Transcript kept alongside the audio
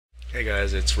Hey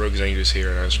guys, it's Rogue Zangus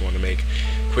here, and I just want to make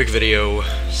a quick video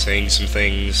saying some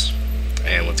things,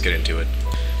 and let's get into it.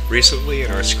 Recently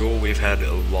in our school we've had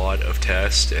a lot of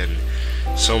tests and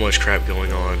so much crap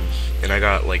going on, and I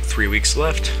got like 3 weeks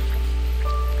left.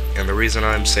 And the reason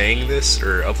I'm saying this,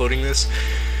 or uploading this,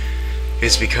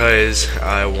 is because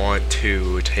I want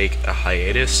to take a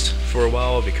hiatus for a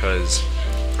while, because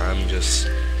I'm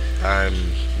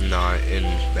not in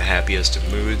the happiest of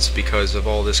moods because of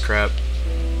all this crap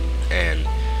and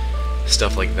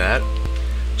stuff like that.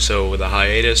 So the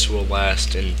hiatus will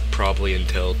last probably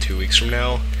until 2 weeks from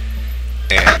now,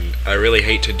 and I really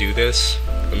hate to do this,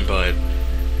 but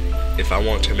if I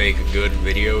want to make good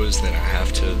videos, then I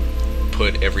have to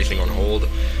put everything on hold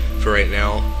for right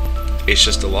now. It's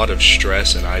just a lot of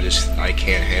stress, and I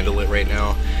can't handle it right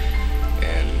now,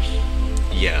 and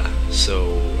yeah,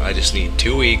 so I just need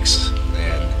 2 weeks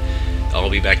and I'll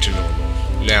be back to normal.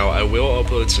 Now, I will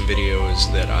upload some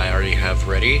videos that I already have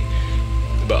ready,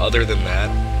 but other than that,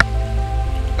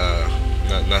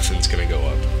 nothing's gonna go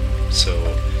up. So,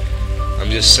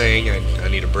 I'm just saying I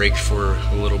need a break for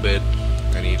a little bit.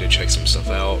 I need to check some stuff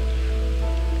out,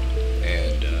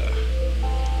 and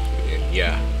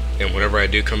yeah. And whenever I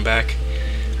do come back,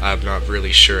 I'm not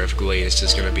really sure if Glazed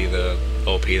is gonna be the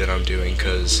LP that I'm doing,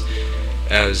 because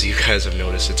as you guys have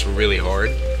noticed, it's really hard.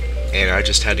 And I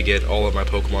just had to get all of my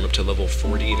Pokemon up to level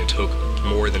 40, and it took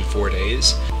more than 4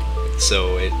 days.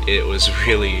 So it was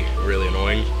really, really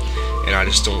annoying, and I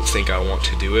just don't think I want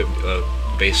to do it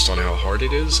based on how hard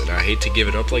it is, and I hate to give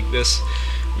it up like this,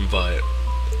 but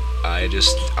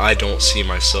I don't see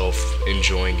myself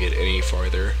enjoying it any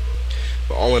farther.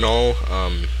 But all in all,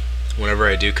 whenever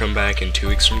I do come back in 2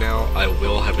 weeks from now, I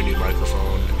will have a new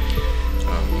microphone.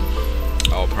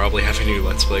 I'll probably have a new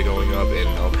Let's Play going up, and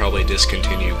I'll probably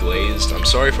discontinue Glazed. I'm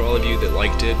sorry for all of you that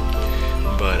liked it,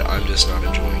 but I'm just not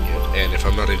enjoying it. And if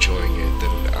I'm not enjoying it,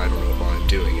 then I don't know why I'm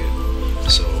doing it.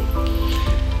 So,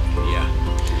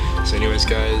 yeah. So anyways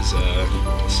guys,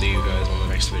 I'll see you guys on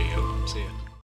the next video. See ya.